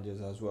challenges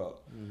as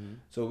well.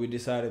 So we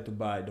decided to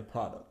buy the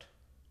product,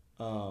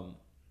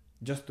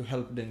 just to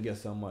help them get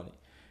some money,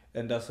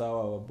 and that's how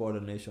our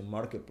Border Nation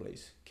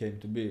marketplace came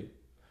to be.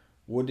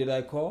 What did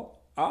I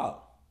call?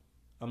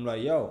 I'm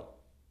like, yo,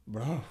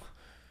 bro,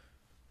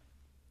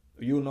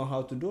 you know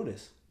how to do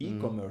this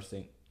e-commerce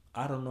thing.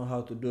 I don't know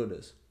how to do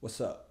this.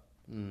 What's up?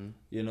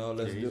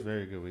 Let's he's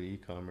very good with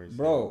e-commerce,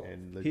 bro.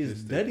 and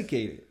he's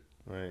dedicated.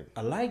 Right.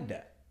 I like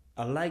that.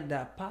 I like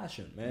that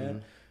passion,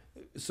 man.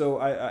 So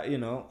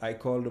I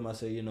called him. I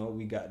said,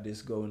 we got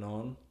this going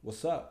on.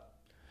 What's up?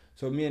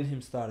 So me and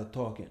him started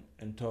talking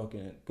and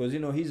talking, because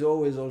he's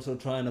always also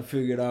trying to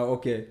figure out,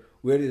 okay,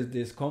 where does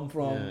this come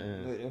from?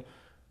 Yeah.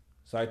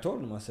 So I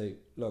told him, I say,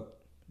 look,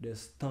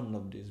 there's ton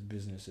of these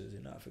businesses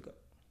in Africa.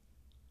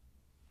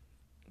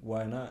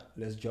 Why not?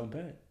 Let's jump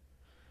in.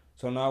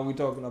 So now we're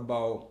talking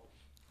about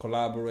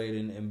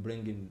collaborating and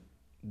bringing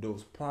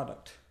those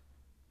products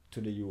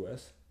to the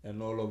US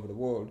and all over the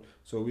world.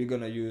 So we're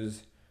gonna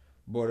use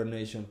Border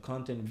Nation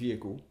content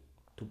vehicle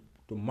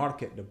to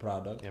market the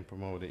product And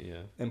promote it,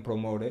 yeah.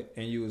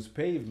 and use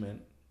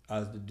Pavement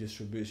as the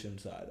distribution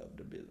side of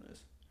the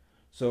business.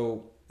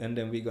 So, and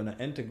then we're gonna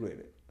integrate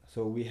it.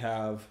 So we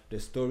have the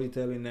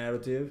storytelling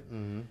narrative,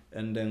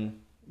 and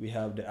then we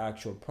have the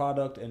actual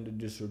product and the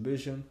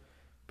distribution.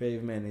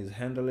 Pavement is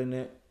handling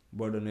it.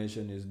 Border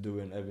Nation is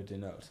doing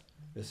everything else.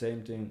 The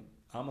same thing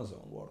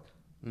Amazon work.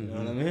 You know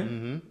what I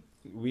mean?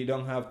 We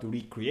don't have to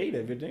recreate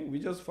everything. We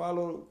just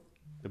follow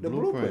the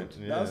blueprint.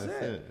 Yeah, That's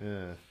it.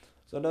 Yeah.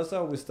 So that's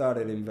how we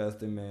started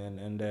investing, man,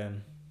 and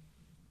then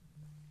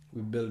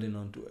we're building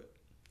onto it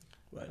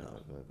right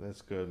now.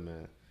 That's good,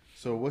 man.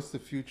 So what's the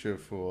future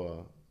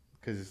for?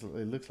 Because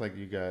it looks like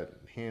you got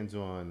hands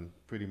on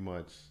pretty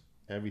much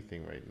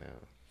everything right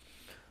now.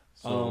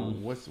 So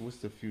what's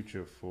the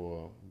future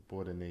for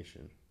Border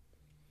Nation?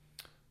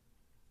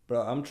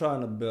 Bro, I'm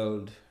trying to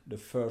build the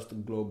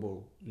first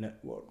global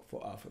network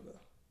for Africa.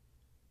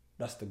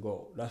 That's the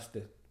goal. That's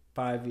the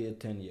 5-year,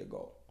 10-year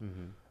goal.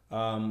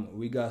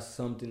 We got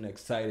something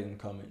exciting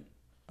coming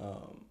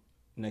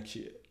next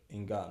year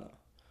in Ghana.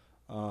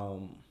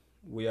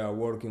 We are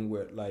working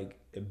with like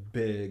a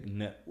big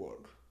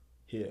network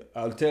here.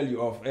 I'll tell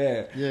you off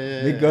air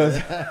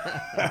because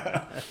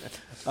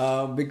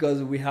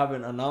because we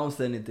haven't announced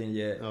anything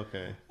yet.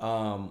 Okay.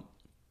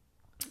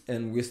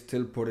 And we're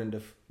still putting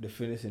the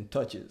finishing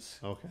touches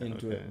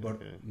into it,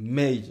 but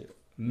major.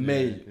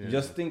 Yeah.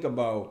 Just think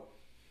about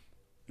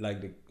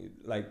like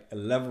a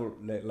level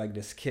like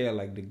the scale,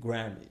 like the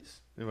Grammys.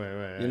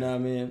 Right. You know what I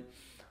mean?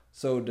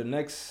 So the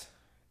next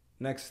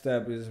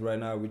step is, right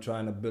now we're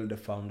trying to build a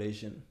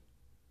foundation.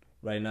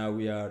 Right now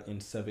we are in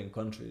 7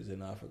 countries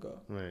in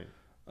Africa. Right.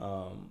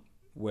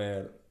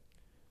 Where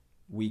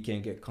we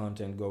can get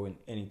content going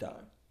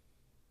anytime.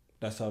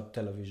 That's how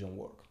television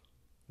work.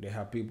 They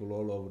have people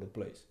all over the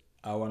place.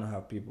 I want to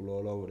have people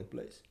all over the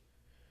place.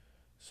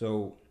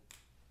 So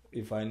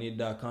if I need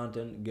that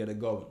content, get it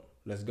going.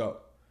 Let's go.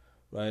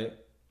 Right?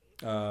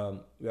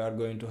 We are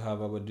going to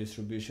have our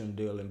distribution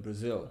deal in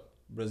Brazil.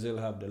 Brazil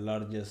have the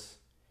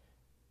largest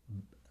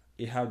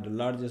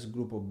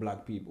group of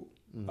black people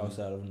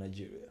outside of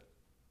Nigeria,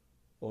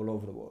 all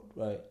over the world,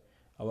 right?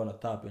 I want to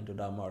tap into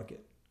that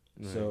market.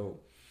 Right. So,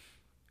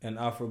 and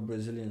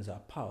Afro-Brazilians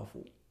are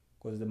powerful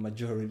because the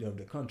majority of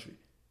the country.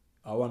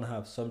 I want to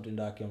have something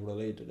that can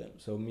relate to them.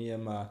 So me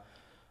and my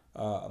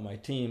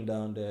team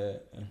down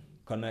there and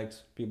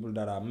connect people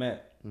that I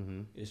met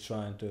is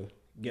trying to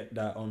get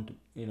that onto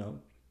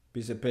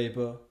piece of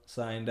paper,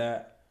 sign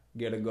that,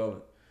 get it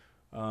going.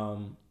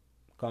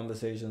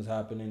 Conversations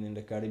happening in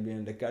the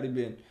Caribbean. The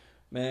Caribbean,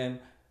 man,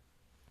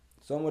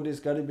 some of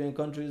these Caribbean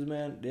countries,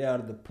 man, they are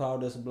the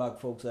proudest black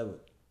folks ever.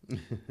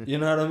 You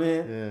know what I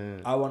mean?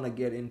 Yeah. I want to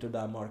get into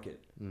that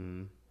market.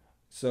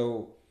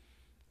 So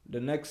the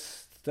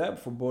next step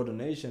for Border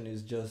Nation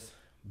is just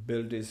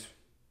build this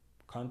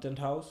content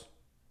house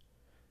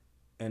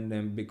and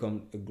then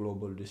become a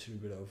global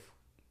distributor of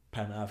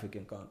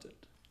Pan-African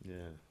content.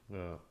 Yeah,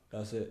 well,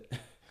 that's it.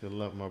 Good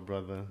luck, my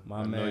brother.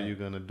 I man. know you're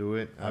gonna do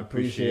it. I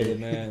appreciate it,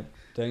 man.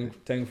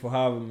 Thanks for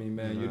having me,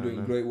 man. You're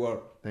doing great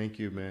work. Thank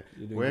you, man.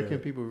 Where can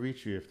people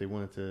reach you if they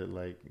wanted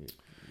to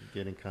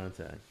get in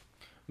contact?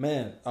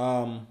 Man,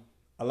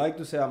 I like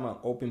to say I'm an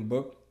open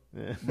book,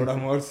 but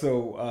I'm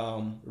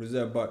also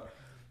reserved. But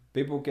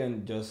people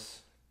can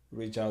just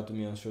reach out to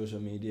me on social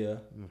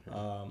media.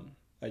 Okay.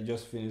 I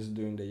just finished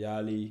doing the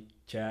Yali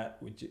chat,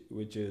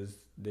 which is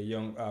the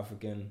Young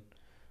African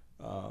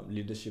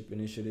Leadership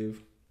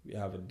Initiative. We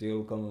have a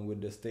deal coming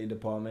with the State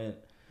Department.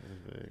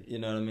 Okay. You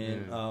know what I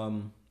mean? Yeah.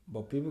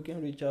 But people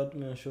can reach out to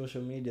me on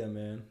social media,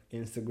 man.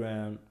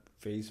 Instagram,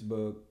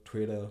 Facebook,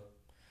 Twitter.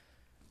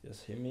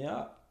 Just hit me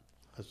up.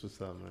 That's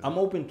what's up, man. I'm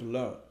open to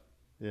learn.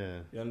 Yeah.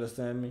 You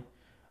understand me?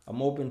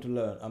 I'm open to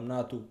learn. I'm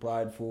not too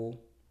prideful.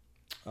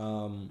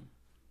 And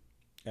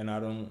I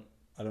don't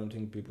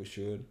think people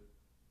should.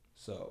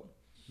 So.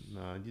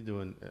 No, you're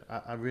doing.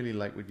 I really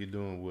like what you're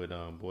doing with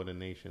Border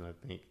Nation. I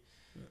think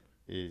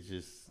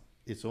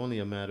it's only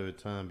a matter of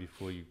time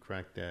before you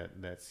crack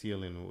that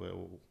ceiling,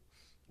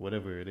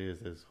 whatever it is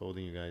that's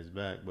holding you guys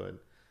back.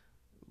 But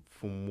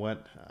from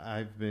what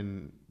I've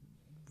been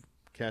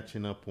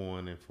catching up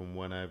on and from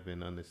what I've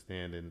been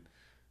understanding,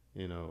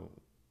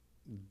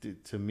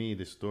 to me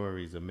the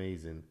story is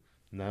amazing.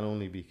 Not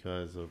only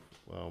because of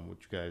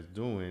what you guys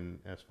doing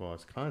as far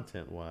as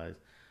content wise,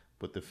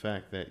 but the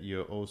fact that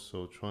you're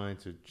also trying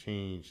to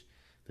change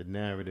the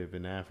narrative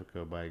in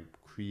Africa by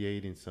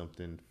creating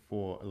something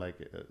for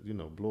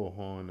blow a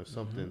horn or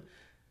something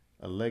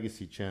a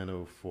legacy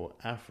channel for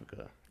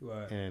Africa.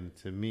 Right. And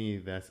to me,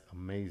 that's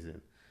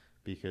amazing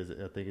because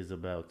I think it's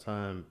about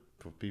time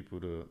for people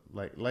to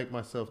like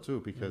myself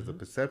too, because the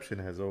perception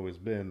has always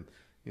been,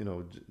 you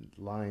know,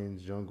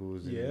 lions,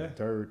 jungles, and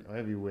dirt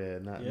everywhere,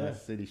 not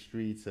city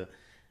streets.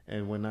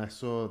 And when I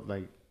saw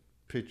like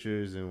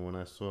pictures and when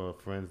I saw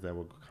friends that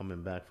were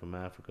coming back from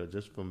Africa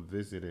just from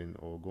visiting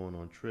or going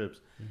on trips,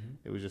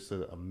 it was just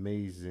an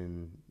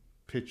amazing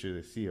picture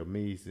to see,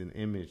 amazing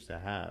image to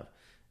have.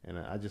 And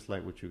I just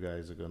like what you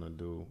guys are gonna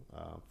do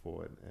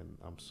for it, and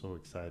I'm so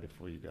excited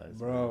for you guys,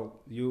 bro.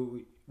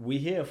 We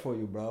here for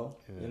you, bro.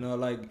 You know,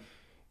 like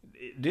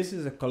this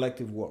is a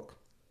collective work.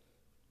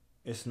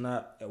 It's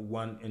not a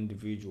one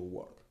individual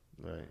work.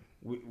 Right.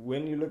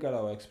 When you look at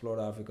our Explore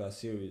Africa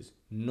series,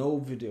 no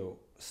video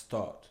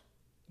start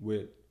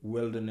with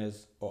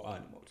wilderness or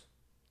animals.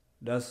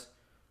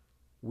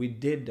 We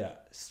did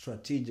that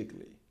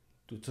strategically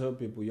to tell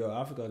people, yo,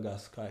 Africa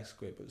got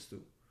skyscrapers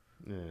too.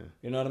 Yeah.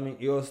 You know what I mean?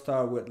 You'll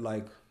start with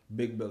like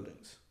big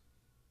buildings,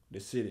 the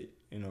city,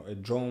 you know, a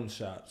drone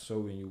shot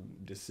showing you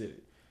the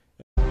city.